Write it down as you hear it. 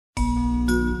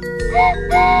Hey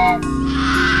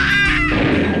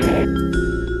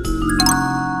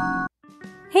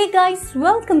guys,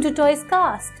 welcome to Toys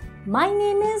Cast. My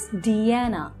name is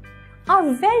Deanna.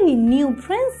 Our very new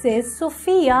princess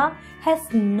Sofia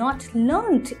has not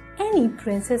learnt any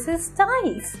princess's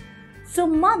styles. So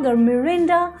Mother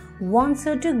Miranda wants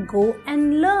her to go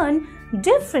and learn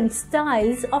different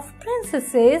styles of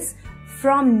princesses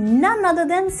from none other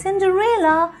than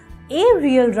Cinderella,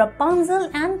 Ariel,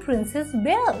 Rapunzel and Princess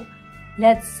Belle.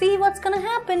 Let's see what's gonna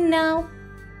happen now.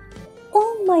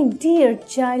 Oh my dear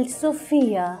child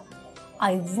Sofia,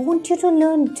 I want you to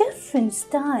learn different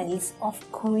styles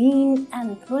of queen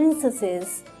and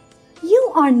princesses.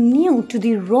 You are new to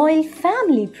the royal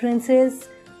family, princess.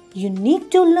 You need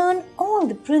to learn all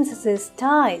the princesses'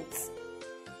 styles.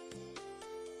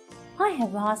 I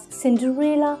have asked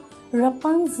Cinderella,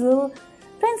 Rapunzel,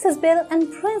 Princess Belle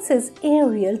and Princess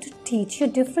Ariel to teach you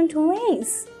different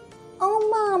ways. Oh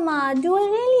Mama, do I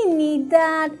really need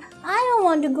that? I don't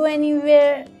want to go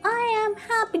anywhere. I am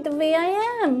happy the way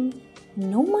I am.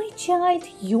 No, my child,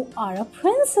 you are a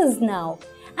princess now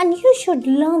and you should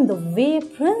learn the way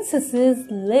princesses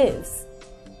live.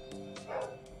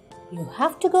 You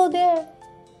have to go there.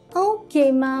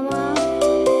 Okay, Mama.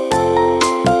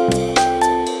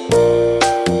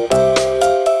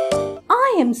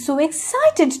 I am so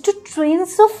excited to train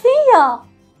Sofia.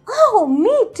 Oh,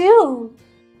 me too.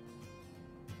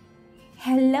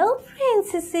 Hello,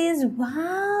 princesses.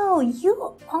 Wow,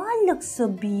 you all look so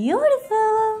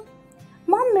beautiful.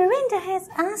 Mom Miranda has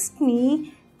asked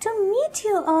me to meet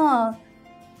you all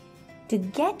to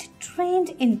get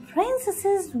trained in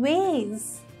princesses'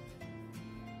 ways.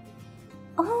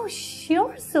 Oh,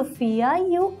 sure, Sofia.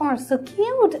 You are so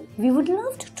cute. We would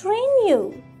love to train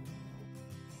you.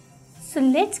 So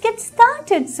let's get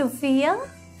started, Sofia.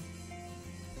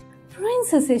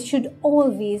 Princesses should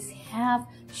always have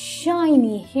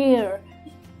shiny hair.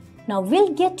 Now we'll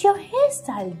get your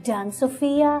hairstyle done,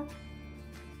 Sofia.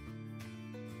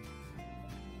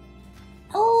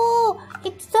 Oh,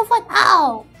 it's so fun.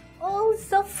 Ow! Oh,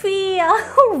 Sofia,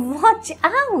 watch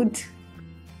out.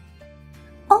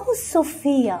 Oh,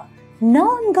 Sofia,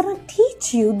 now I'm gonna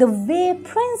teach you the way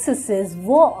princesses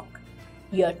walk.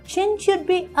 Your chin should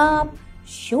be up,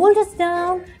 shoulders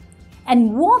down,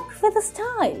 and walk with a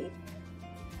style.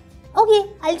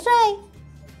 Okay, I'll try.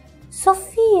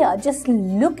 Sofia, just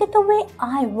look at the way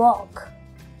I walk.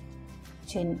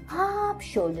 Chin up,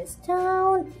 shoulders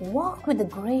down, walk with a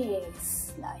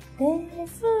grace. Like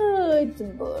this. Oh, it's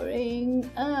boring.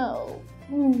 Oh.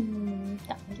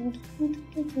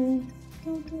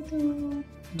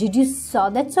 Did you saw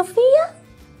that, Sofia?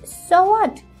 Saw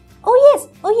what?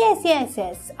 Oh yes,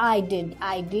 I did.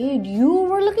 You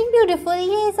were looking beautiful.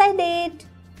 Yes, I did.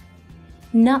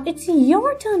 Now it's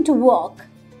your turn to walk.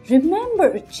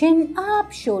 Remember, chin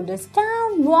up, shoulders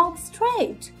down, walk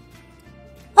straight.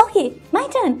 Okay, my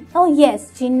turn. Oh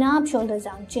yes, chin up, shoulders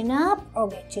down, chin up.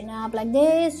 Okay, chin up like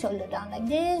this, shoulder down like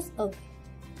this. Okay.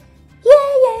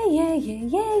 Yeah.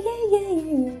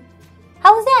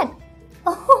 How was that?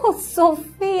 Oh,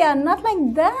 Sofia, not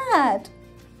like that.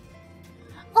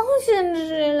 Oh,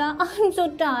 Cinderella, I'm so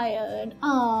tired.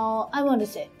 Oh, I want to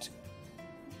sit.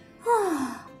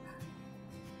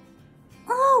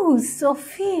 Oh,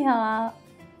 Sofia.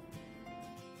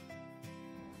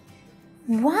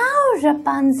 Wow,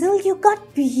 Rapunzel, you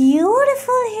got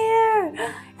beautiful hair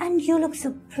and you look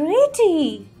so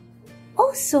pretty.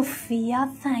 Oh, Sofia,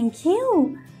 thank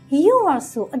you. You are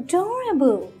so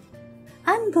adorable.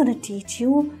 I'm gonna teach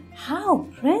you how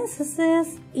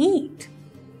princesses eat.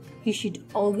 You should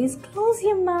always close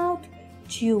your mouth,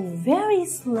 chew very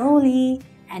slowly,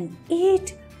 and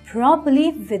eat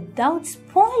properly without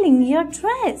spoiling your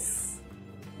dress.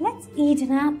 Let's eat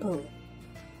an apple.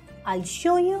 I'll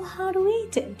show you how to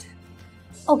eat it.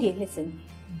 Okay, listen.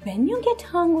 When you get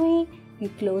hungry, you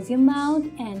close your mouth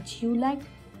and chew like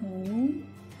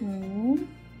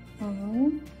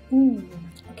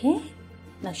Okay?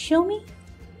 Now show me.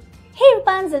 Hey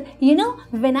Rapunzel, you know,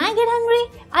 when I get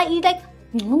hungry, I eat like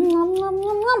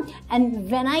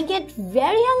and when I get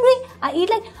very hungry, I eat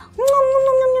like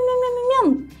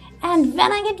and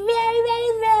when I get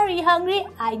very hungry,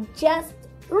 I just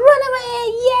run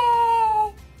away.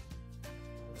 Yay!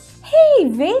 Hey,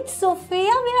 wait,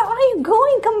 Sofia, where are you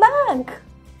going? Come back.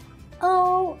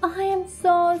 Oh, I am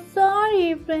so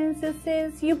sorry,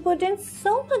 princesses. You put in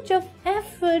so much of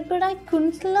effort, but I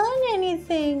couldn't learn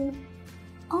anything.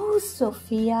 Oh,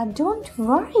 Sofia, don't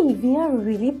worry. We are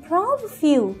really proud of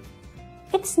you.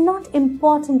 It's not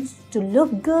important to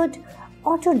look good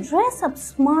or to dress up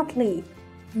smartly.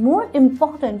 More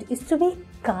important is to be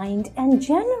kind and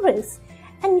generous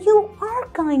And you are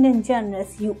kind and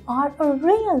generous. You are a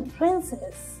real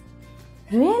princess.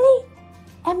 Really?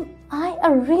 Am I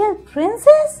a real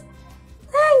princess?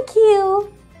 Thank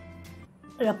you.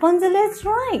 Rapunzel is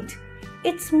right.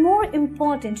 It's more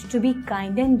important to be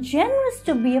kind and generous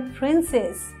to be a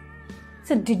princess.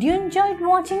 So did you enjoy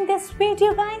watching this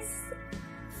video, guys?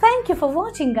 Thank you for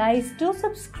watching, guys. Do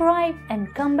subscribe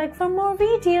and come back for more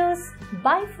videos.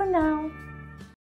 Bye for now.